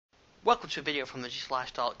Welcome to a video from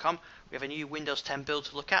thedigital.com. We have a new Windows 10 build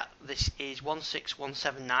to look at. This is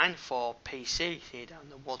 16179 for PC. See down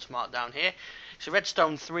the watermark down here. It's a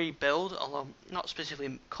Redstone 3 build, although not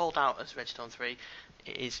specifically called out as Redstone 3.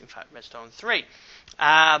 It is in fact Redstone 3.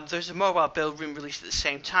 There's a mobile build being released at the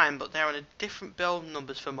same time, but they're on a different build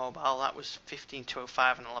numbers for mobile. That was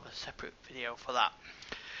 15205, and I'll have a separate video for that.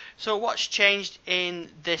 So what's changed in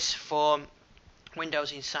this for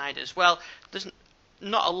Windows Inside as well? There's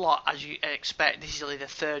not a lot, as you expect. This is only the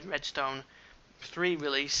third Redstone 3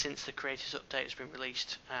 release since the Creators Update has been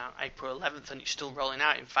released April 11th, and it's still rolling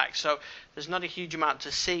out in fact, so there's not a huge amount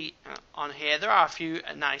to see on here. There are a few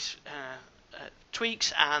nice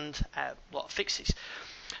tweaks and a lot of fixes.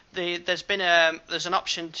 There's an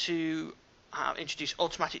option to introduce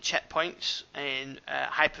automatic checkpoints in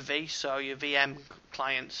Hyper-V, so your VM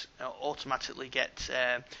clients automatically get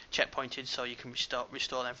checkpointed, so you can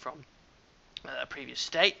restore them from a previous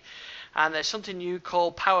state. And there's something new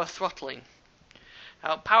called power throttling.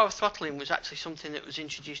 Now, power throttling was actually something that was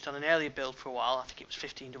introduced on an earlier build for a while. I think it was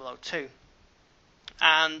 15002,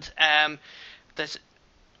 and this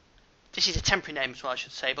is a temporary name as well, I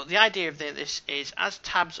should say, but the idea of this is as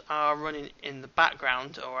tabs are running in the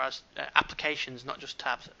background, or as applications, not just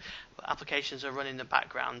tabs, but applications are running in the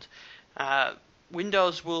background,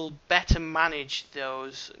 Windows will better manage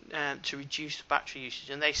those to reduce the battery usage,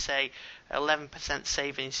 and they say 11%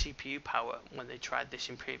 saving in CPU power when they tried this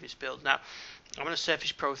in previous builds. Now, I'm on a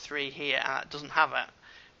Surface Pro 3 here, and it doesn't have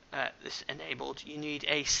this enabled. You need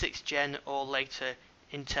a 6th gen or later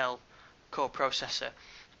Intel core processor,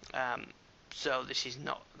 so this is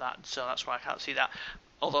not that, so that's why I can't see that.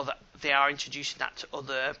 Although they are introducing that to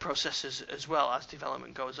other processors as well as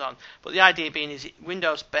development goes on. But the idea being is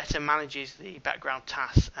Windows better manages the background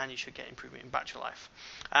tasks, and you should get improvement in battery life.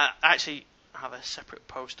 I actually have a separate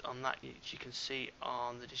post on that, which you can see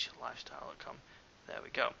on thedigital.com. There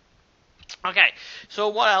we go. Okay, so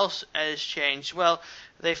what else has changed? Well,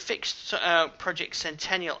 they fixed Project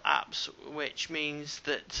Centennial apps, which means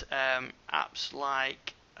that apps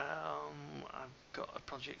like I've got a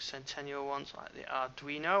Project Centennial ones like the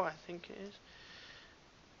Arduino, I think it is.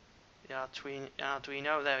 The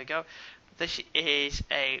Arduino, there we go. This is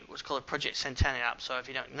what's called a Project Centennial app. So if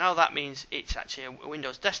you don't know, that means it's actually a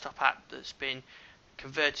Windows desktop app that's been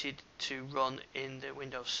converted to run in the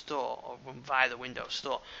Windows Store, or run via the Windows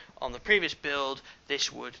Store. On the previous build,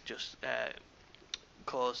 this would just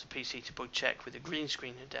cause the PC to bug check with a green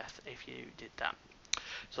screen of death if you did that.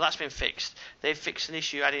 So that's been fixed. They've fixed an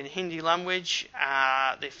issue adding Hindi language.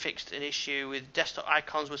 They've fixed an issue with desktop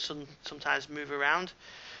icons which sometimes move around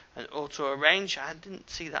and auto arrange. I didn't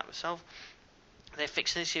see that myself. They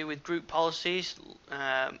fixed an issue with group policies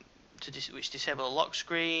which disable the lock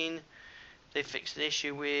screen. They fixed an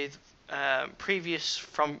issue with an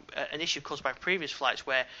issue caused by previous flights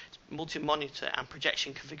where multi-monitor and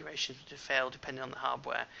projection configurations would fail depending on the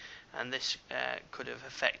hardware, and this could have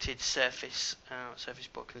affected Surface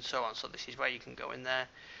Book and so on. So this is where you can go in there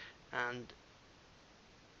and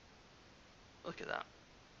look at that.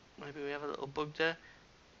 Maybe we have a little bug there.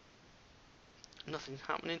 Nothing's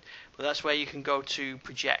happening, but that's where you can go to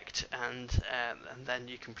project, and then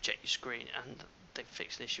you can project your screen, and they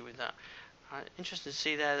fixed an issue with that. Interesting to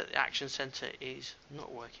see there that the Action Center is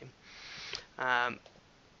not working. Let's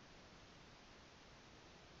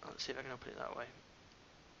see if I can open it that way.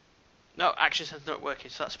 No, Action Center not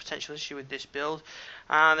working, so that's a potential issue with this build.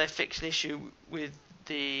 And they fixed an issue with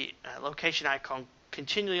the location icon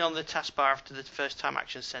continually on the taskbar after the first time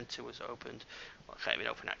Action Center was opened. Well, I can't even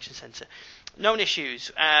open Action Center. Known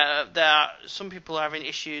issues. Some people are having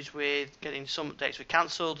issues with getting some updates were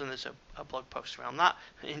cancelled, and there's a blog post around that.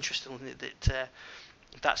 Interestingly,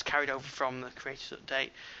 that's carried over from the Creators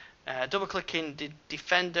Update. Double clicking the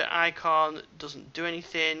Defender icon doesn't do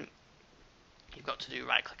anything. You've got to do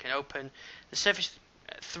right click and open. The Surface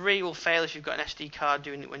 3 will fail if you've got an SD card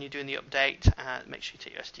when you're doing the update. Make sure you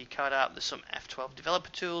take your SD card out. There's some F12 developer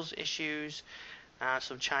tools issues,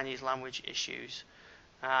 some Chinese language issues.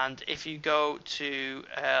 And if you go to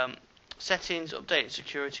settings, update and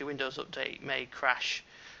security, Windows Update may crash.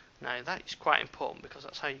 Now that is quite important because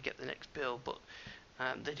that's how you get the next build, but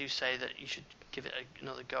they do say that you should give it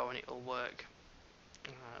another go and it'll work.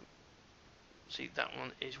 See, that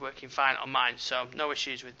one is working fine on mine, so no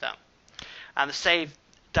issues with that. And the save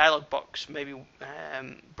dialog box may be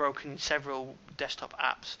broken in several desktop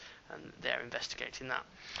apps, and they're investigating that.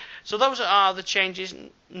 So those are the changes.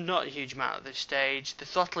 Not a huge amount at this stage. The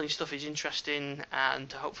throttling stuff is interesting, and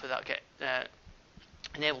hopefully that'll get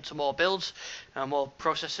enabled to more builds, more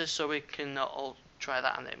processors, so we can all try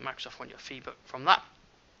that, and Microsoft want your feedback from that.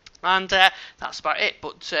 And that's about it.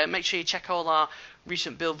 But make sure you check all our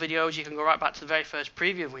recent build videos. You can go right back to the very first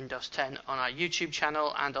preview of Windows 10 on our YouTube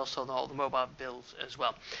channel, and also all the mobile builds as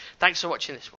well. Thanks for watching this one.